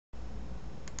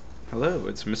Hello,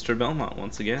 it's Mr. Belmont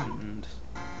once again, and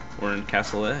we're in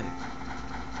Castle A.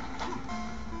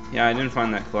 Yeah, I didn't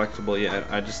find that collectible yet.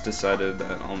 I just decided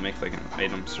that I'll make like an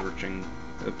item searching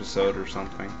episode or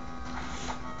something.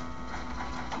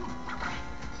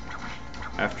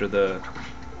 After the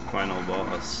final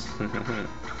boss.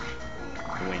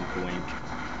 Wink, wink.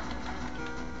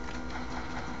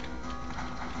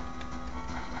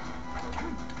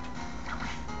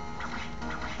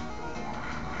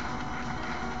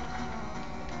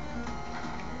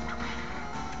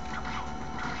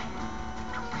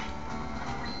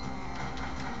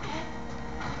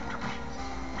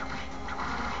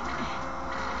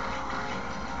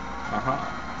 Aha.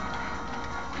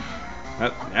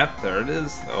 Yep, there it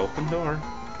is, the open door.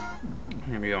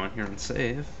 I'm gonna go in here and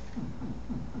save.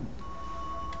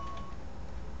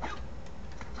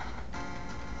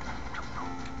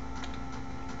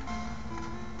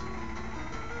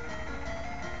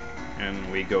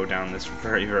 And we go down this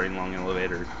very, very long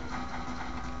elevator.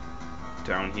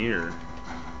 Down here.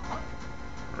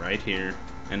 Right here.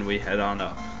 And we head on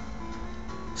up.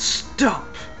 Stop!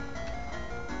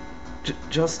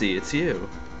 Justy, it's you.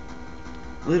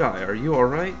 Lid-Eye, are you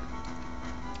alright?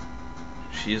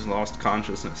 She's lost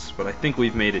consciousness, but I think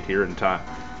we've made it here in time.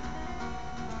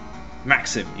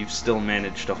 Maxim, you've still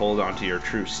managed to hold on to your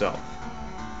true self.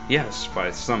 Yes,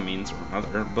 by some means or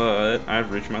another, but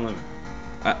I've reached my limit.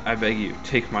 I beg you,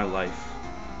 take my life.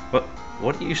 But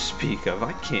what do you speak of?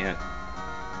 I can't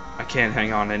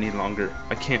hang on any longer.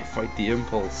 I can't fight the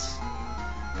impulse.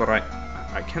 But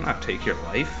I cannot take your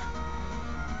life.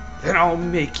 Then I'll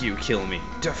make you kill me.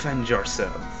 Defend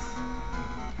yourself.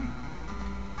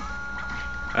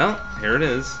 Well, here it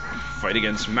is. Fight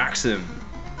against Maxim.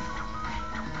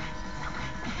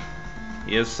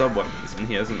 He has sub-weapons, and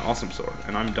he has an awesome sword,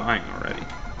 and I'm dying already.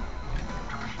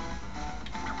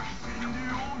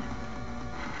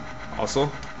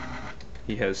 Also,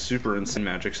 he has super insane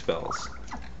magic spells.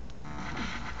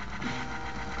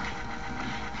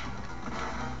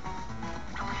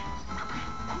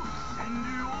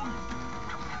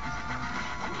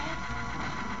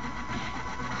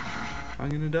 I'm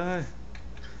gonna die.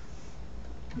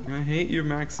 I hate you,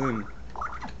 Maxim.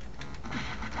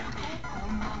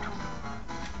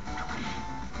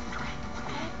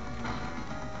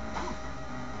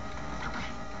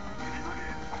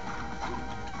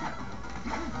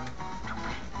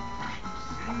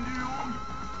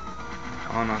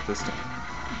 Oh, not this time.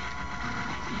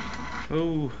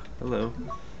 Oh, hello.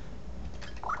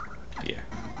 Yeah.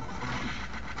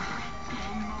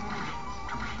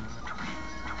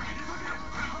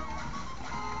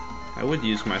 I would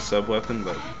use my sub-weapon,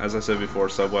 but as I said before,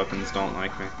 sub-weapons don't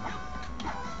like me.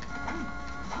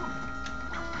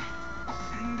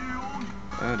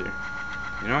 Oh dear.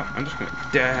 You know what? I'm just gonna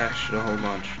dash a whole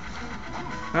bunch.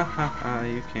 Ha ha ha,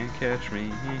 you can't catch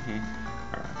me.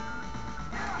 Alright.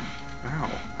 Ow.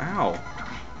 Ow.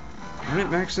 Darn it,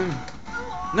 Maxim.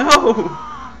 No!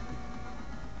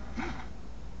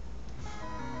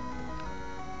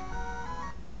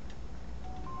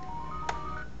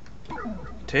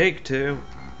 Take two.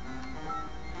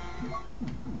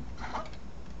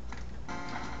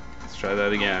 Let's try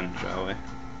that again, shall we?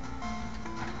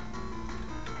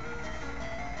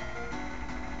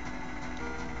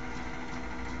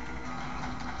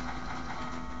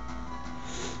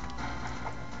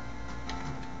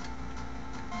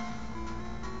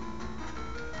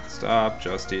 Stop,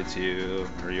 Justy, it's you.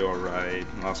 Are you alright?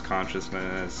 Lost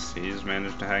consciousness. He's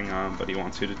managed to hang on, but he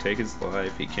wants you to take his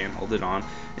life. He can't hold it on,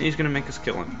 and he's gonna make us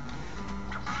kill him.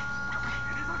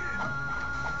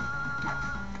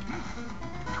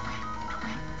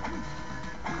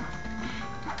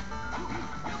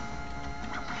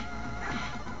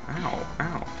 Ow,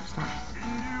 ow, stop.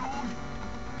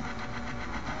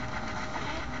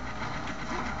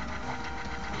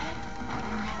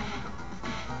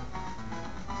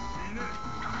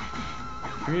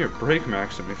 Give me a break,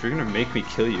 Maxim. If you're gonna make me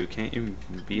kill you, can't you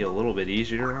be a little bit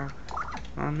easier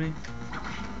on me?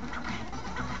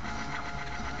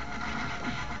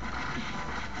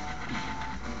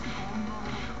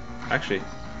 Actually,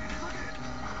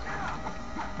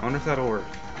 I wonder if that'll work.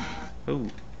 Ooh.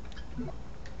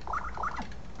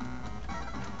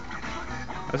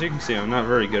 As you can see, I'm not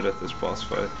very good at this boss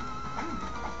fight.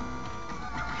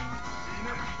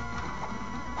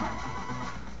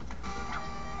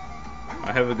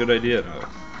 I have a good idea though.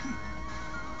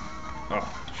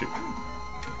 Oh, shoot.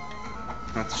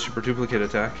 Not the super duplicate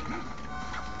attack.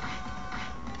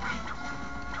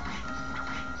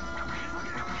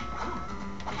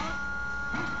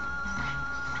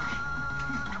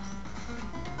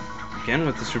 Again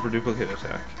with the super duplicate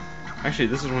attack. Actually,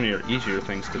 this is one of your easier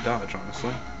things to dodge,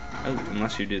 honestly. Oh,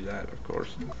 unless you do that, of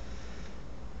course.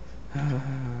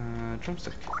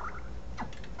 Drumstick.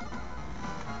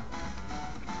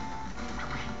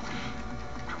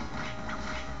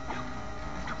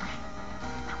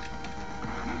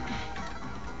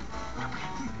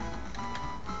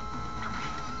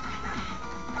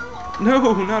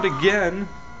 No, not again!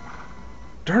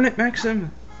 Darn it,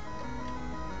 Maxim!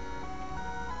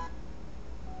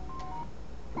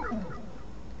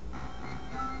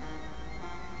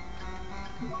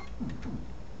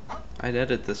 I'd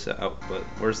edit this out, but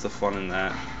where's the fun in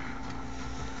that?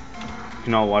 You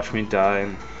can all watch me die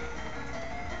and...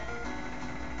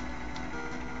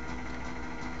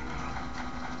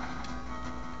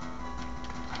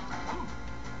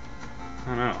 I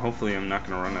don't know, hopefully I'm not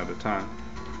gonna run out of time.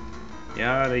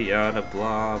 Yada yada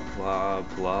blah blah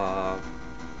blah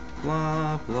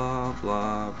blah blah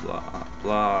blah blah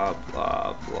blah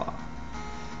blah blah.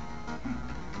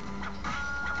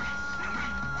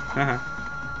 Haha.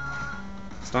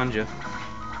 Stunned you.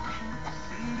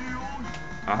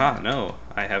 Aha, no,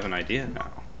 I have an idea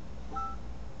now.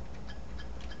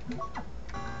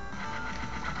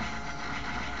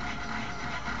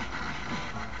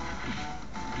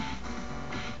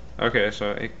 Okay,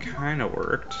 so it kinda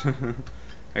worked.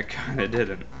 It kinda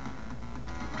didn't.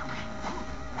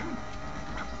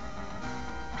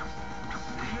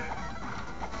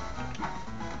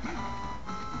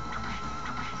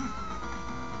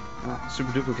 Ah,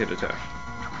 super duplicate attack.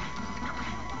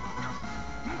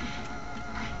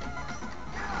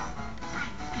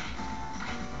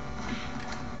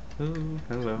 Oh,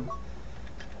 hello.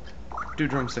 Do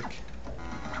drumstick.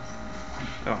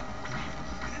 Oh.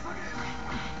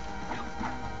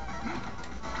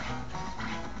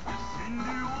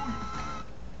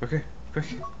 Okay, quick.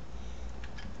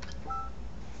 Oh,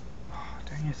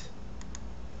 dang it.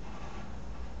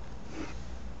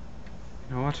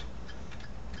 You know what?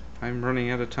 I'm running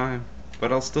out of time,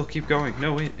 but I'll still keep going.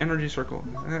 No, wait, energy circle.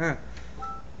 Ah.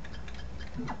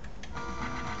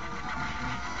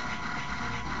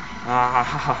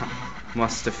 Ah,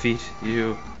 must defeat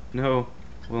you. No,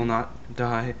 will not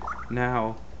die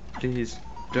now. Please,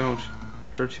 don't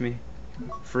hurt me,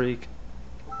 freak.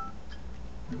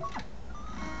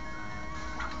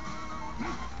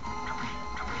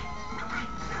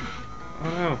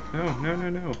 Oh no, no, no, no,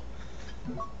 no.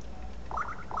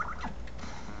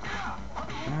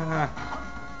 Ah.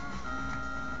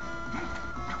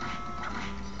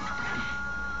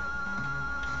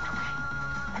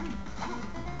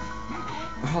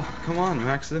 Oh, come on,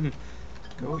 Maxim.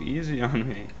 Go easy on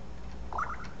me.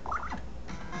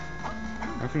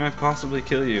 How can I possibly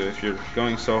kill you if you're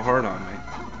going so hard on me?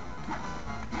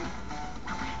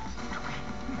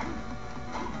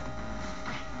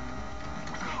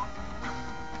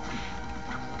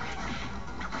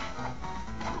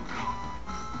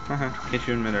 Haha, hit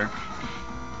you in midair.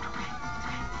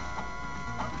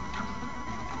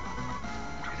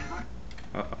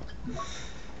 Uh-oh.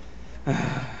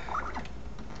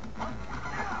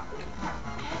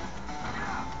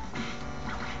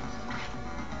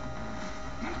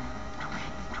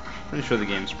 Pretty sure the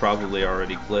game's probably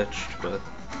already glitched, but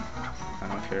I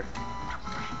don't care.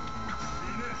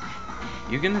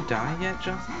 You gonna die yet,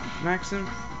 Maxim?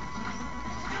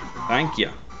 Thank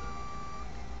you.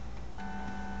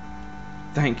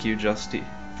 Thank you, Justy,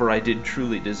 for I did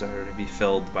truly desire to be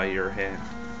felled by your hand.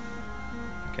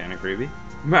 Can't agree, be?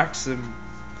 Maxim!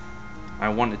 I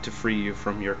wanted to free you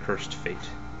from your cursed fate.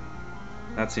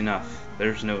 That's enough.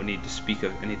 There's no need to speak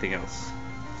of anything else.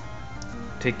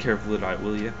 Take care of Lid-Eye,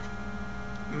 will you?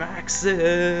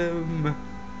 Maxim!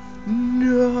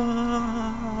 No!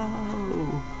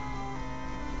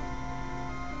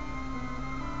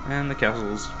 And the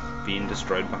castle's being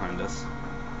destroyed behind us.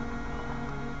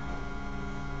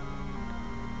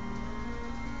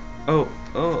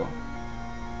 Oh.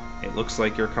 It looks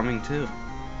like you're coming too.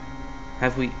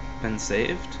 Have we been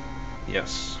saved?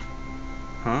 Yes.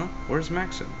 Huh? Where's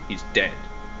Maxim? He's dead.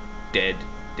 Dead.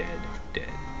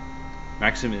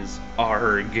 Maxim is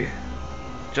ARG.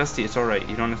 Justy, it's alright.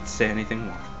 You don't have to say anything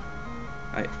more.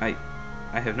 I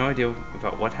have no idea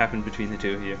about what happened between the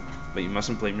two of you, but you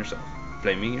mustn't blame yourself.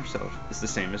 Blaming yourself is the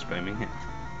same as blaming him.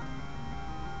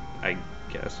 I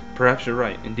guess. Perhaps you're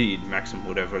right. Indeed, Maxim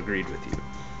would have agreed with you.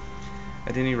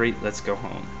 At any rate, let's go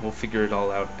home. We'll figure it all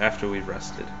out after we've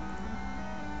rested.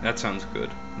 That sounds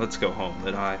good. Let's go home,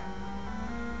 Lid-Eye.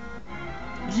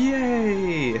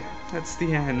 Yay! That's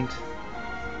the end.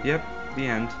 Yep, the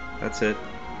end. That's it.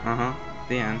 Uh-huh.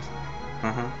 The end.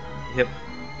 Uh-huh. Yep.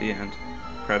 The end.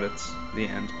 Credits. The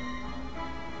end.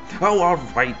 Oh,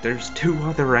 alright, there's 2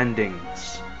 other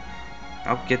endings.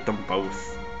 I'll get them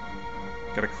both.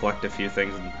 Gotta collect a few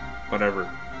things and whatever.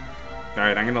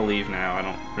 Alright, I'm gonna leave now. I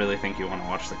don't really think you want to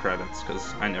watch the credits,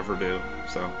 because I never do.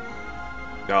 So,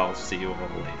 I'll see you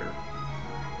all later.